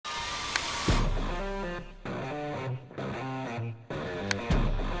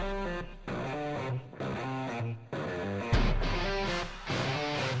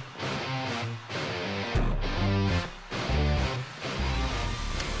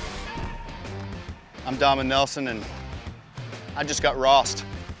I'm Dom and Nelson, and I just got Rossed.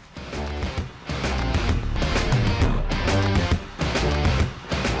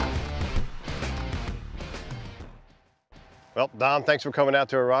 Well, Dom, thanks for coming out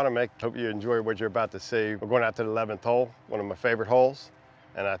to Aronimink. Hope you enjoy what you're about to see. We're going out to the 11th hole, one of my favorite holes,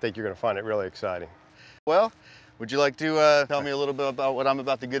 and I think you're going to find it really exciting. Well, would you like to tell me a little bit about what I'm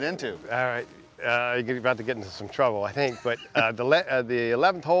about to get into? All right, you're about to get into some trouble, I think, but the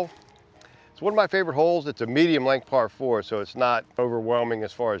 11th hole, it's one of my favorite holes. It's a medium length par 4, so it's not overwhelming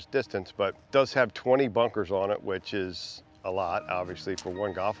as far as distance, but it does have 20 bunkers on it, which is a lot, obviously, for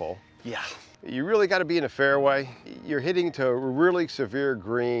one golf hole. Yeah. You really got to be in the fairway. You're hitting to a really severe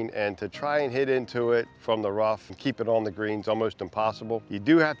green, and to try and hit into it from the rough and keep it on the green is almost impossible. You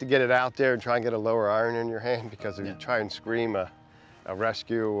do have to get it out there and try and get a lower iron in your hand, because if you try and scream a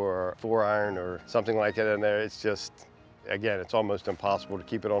rescue or a 4-iron or something like that in there, it's just, again, it's almost impossible to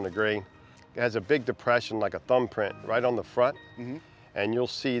keep it on the green. It has a big depression, like a thumbprint, right on the front, and you'll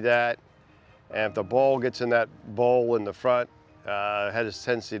see that. And if the ball gets in that bowl in the front, it has a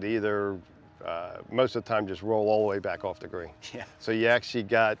tendency to either most of the time just roll all the way back off the green. Yeah. So you actually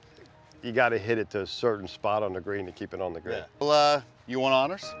got to hit it to a certain spot on the green to keep it on the green. Yeah. Well, you want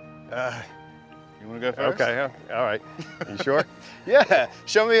honors? You want to go first? Okay, all right. You sure? Yeah.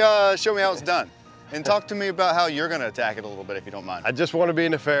 Show me how it's done, and talk to me about how you're going to attack it a little bit, if you don't mind. I just want to be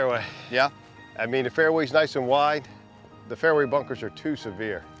in the fairway. Yeah. I mean, the fairway's nice and wide. The fairway bunkers are too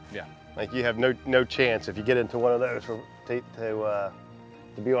severe. Yeah. Like, you have no chance if you get into one of those to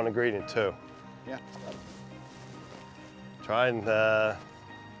be on the green in 2. Yeah. Try and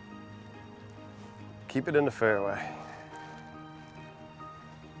keep it in the fairway.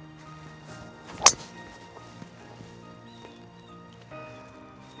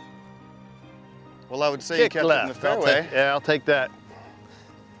 Well, I would say Kick you kept left. it in the fairway. Yeah, I'll take that.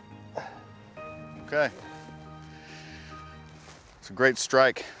 Okay. It's a great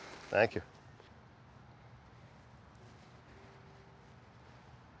strike. Thank you.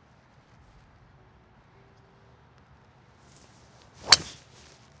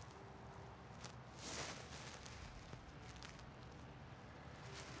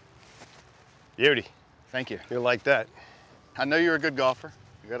 Beauty. Thank you. You like that. I know you're a good golfer.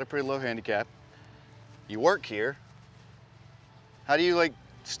 You got a pretty low handicap. You work here. How do you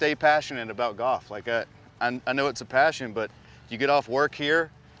stay passionate about golf? Like, I know it's a passion, but you get off work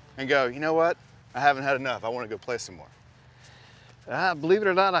here and go, you know what? I haven't had enough. I want to go play some more. Believe it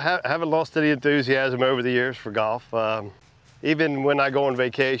or not, I haven't lost any enthusiasm over the years for golf. Even when I go on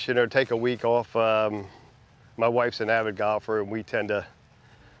vacation or take a week off, my wife's an avid golfer, and we tend to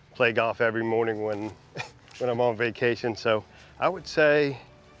play golf every morning when I'm on vacation. So I would say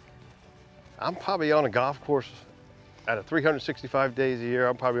I'm probably on a golf course out of 365 days a year.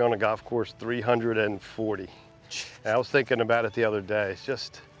 I'm probably on a golf course 340. And I was thinking about it the other day. It's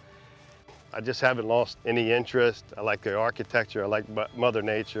just, I just haven't lost any interest. I like the architecture. I like Mother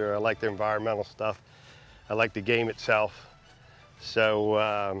Nature. I like the environmental stuff. I like the game itself.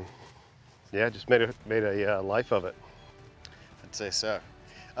 So yeah, just made a life of it. I'd say so.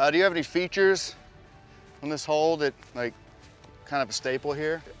 Do you have any features on this hole that kind of a staple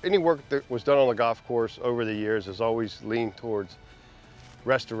here? Any work that was done on the golf course over the years has always leaned towards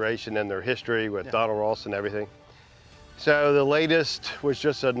restoration and their history with Donald Ross and everything. So the latest was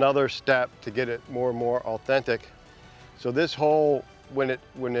just another step to get it more and more authentic. So this hole, when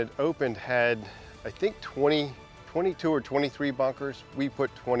it opened, had, I think, 22 or 23 bunkers. We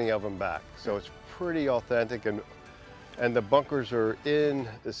put 20 of them back. So it's pretty authentic, and the bunkers are in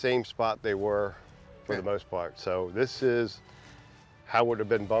the same spot they were for the most part. So this is how it would have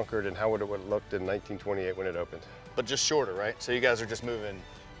been bunkered and how it would have looked in 1928 when it opened. But just shorter, right? So you guys are just moving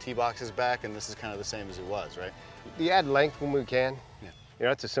tee boxes back, and this is kind of the same as it was, right? You add length when we can. Yeah. You know,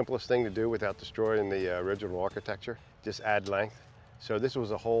 that's the simplest thing to do without destroying the original architecture. Just add length. So this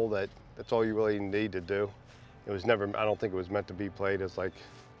was a hole that's all you really need to do. It was never, I don't think it was meant to be played as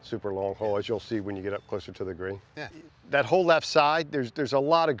super long hole, as you'll see when you get up closer to the green. Yeah. That whole left side, there's a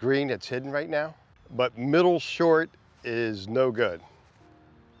lot of green that's hidden right now, but middle short is no good.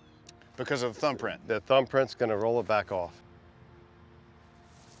 Because of the thumbprint? The thumbprint's gonna roll it back off.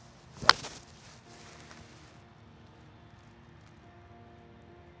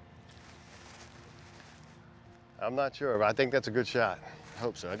 I'm not sure, but I think that's a good shot. I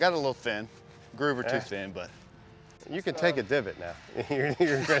hope so. I got it a little thin. Groover too thin, but. You can take a divot now. You're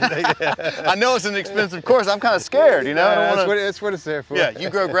gonna take it. I know it's an expensive course. I'm kind of scared, you know? That's what it's there for. Yeah, you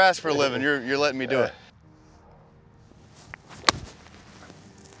grow grass for a living. You're letting me do it.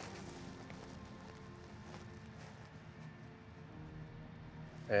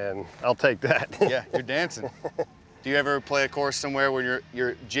 and I'll take that. Yeah, you're dancing. Do you ever play a course somewhere where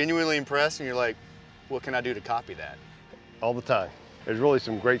you're genuinely impressed and you're like, what can I do to copy that? All the time. There's really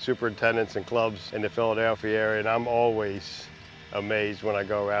some great superintendents and clubs in the Philadelphia area, and I'm always amazed when I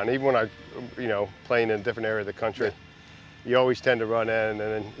go around. Even when I, playing in a different area of the country, yeah. You always tend to run in, and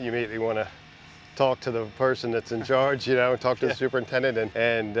then you immediately want to talk to the person that's in charge, talk to the superintendent.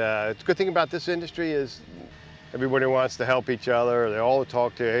 And it's a good thing about this industry is everybody wants to help each other. They all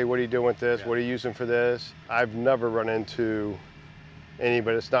talk to you, hey, what are you doing with this? Yeah. What are you using for this? I've never run into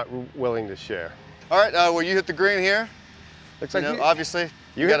anybody that's not willing to share. All right, well, you hit the green here. Looks like obviously.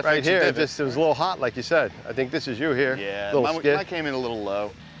 You hit right here. It was a little hot, like you said. I think this is you here. Yeah, mine came in a little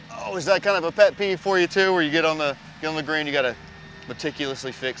low. Oh, is that kind of a pet peeve for you too, where you get on the green, you got to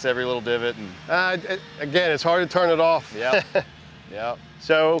meticulously fix every little divot? And again, it's hard to turn it off. Yeah. Yeah.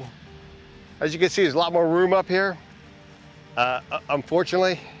 So, as you can see, there's a lot more room up here.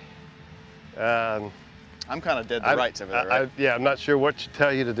 Unfortunately, I'm kind of dead to rights over there, right? Yeah, I'm not sure what to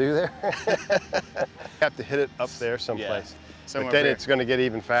tell you to do there. Have to hit it up there someplace. Yeah, but then it's going to get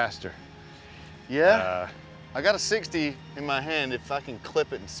even faster. Yeah. I got a 60 in my hand. If I can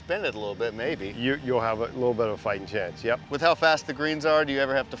clip it and spin it a little bit, maybe. You'll have a little bit of a fighting chance, yep. With how fast the greens are, do you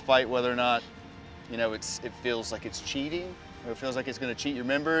ever have to fight whether or not, it feels like it's cheating? Or it feels like it's going to cheat your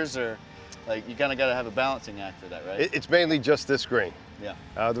members? Or like you kind of got to have a balancing act for that, right? It's mainly just this green.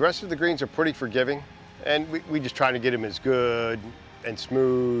 Yeah. The rest of the greens are pretty forgiving. And we just try to get them as good and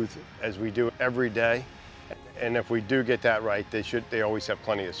smooth as we do every day. And if we do get that right, they always have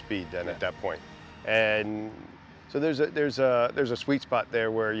plenty of speed then at that point. And so there's a sweet spot there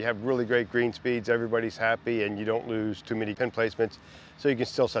where you have really great green speeds, everybody's happy, and you don't lose too many pin placements. So you can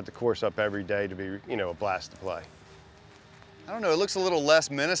still set the course up every day to be, a blast to play. I don't know, it looks a little less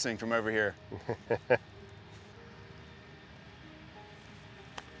menacing from over here.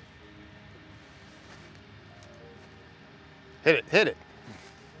 Hit it, hit it.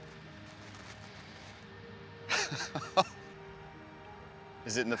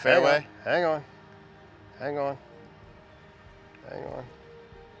 Is it in the fairway? Hang on, hang on, hang on.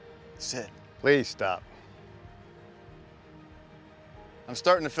 Sit. Please stop. I'm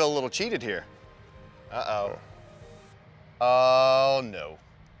starting to feel a little cheated here. Uh-oh. Oh, no.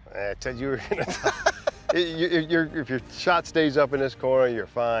 I said you were gonna if your shot stays up in this corner, you're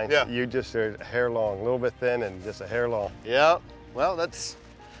fine. Yeah. You just are a hair long, a little bit thin and just a hair long. Yeah. Well, that's...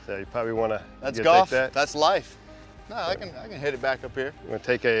 So you probably want to... That's golf. That's life. No, I can hit it back up here. You want to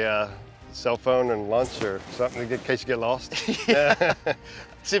take a cell phone and lunch or something in case you get lost? Yeah.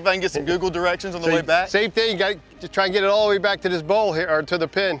 See if I can get some Google directions on the way back. Same thing. You got to try and get it all the way back to this bowl here, or to the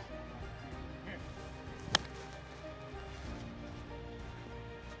pin.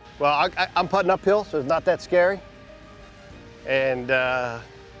 Well, I'm putting uphill, so it's not that scary. And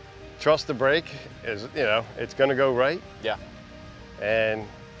trust the brake is, it's going to go right. Yeah. And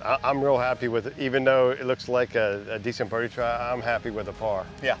I'm real happy with it, even though it looks like a decent birdie try. I'm happy with a par.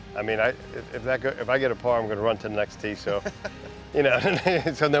 Yeah. I mean, if I get a par, I'm going to run to the next tee. So,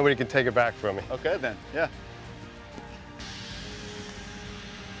 so nobody can take it back from me. Okay, then. Yeah.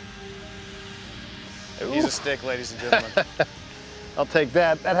 Use a stick, ladies and gentlemen. I'll take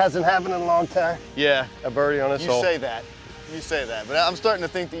that. That hasn't happened in a long time. Yeah. A birdie on this hole. You say that. You say that. But I'm starting to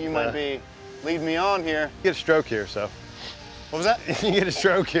think that you might be leading me on here. You get a stroke here, so. What was that? You get a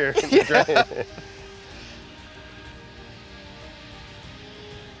stroke here. Yeah.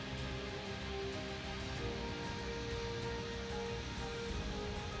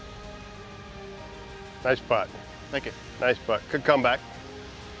 Nice putt. Thank you. Nice putt. Good comeback.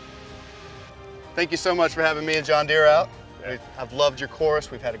 Thank you so much for having me and John Deere out. I've loved your course.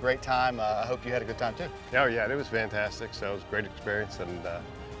 We've had a great time. I hope you had a good time too. Oh yeah, it was fantastic. So it was a great experience, and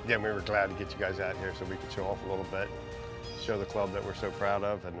again, we were glad to get you guys out here so we could show off a little bit, show the club that we're so proud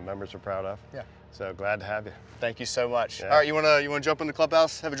of and the members are proud of. Yeah. So glad to have you. Thank you so much. Yeah. All right, you wanna jump in the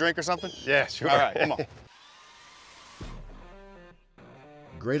clubhouse, have a drink or something? Yeah, sure. All right, come on.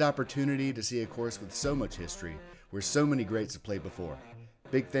 Great opportunity to see a course with so much history, where so many greats have played before.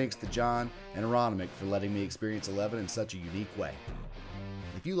 Big thanks to John and Aronimink for letting me experience 11 in such a unique way.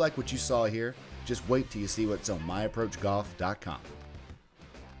 If you like what you saw here, just wait till you see what's on myapproachgolf.com.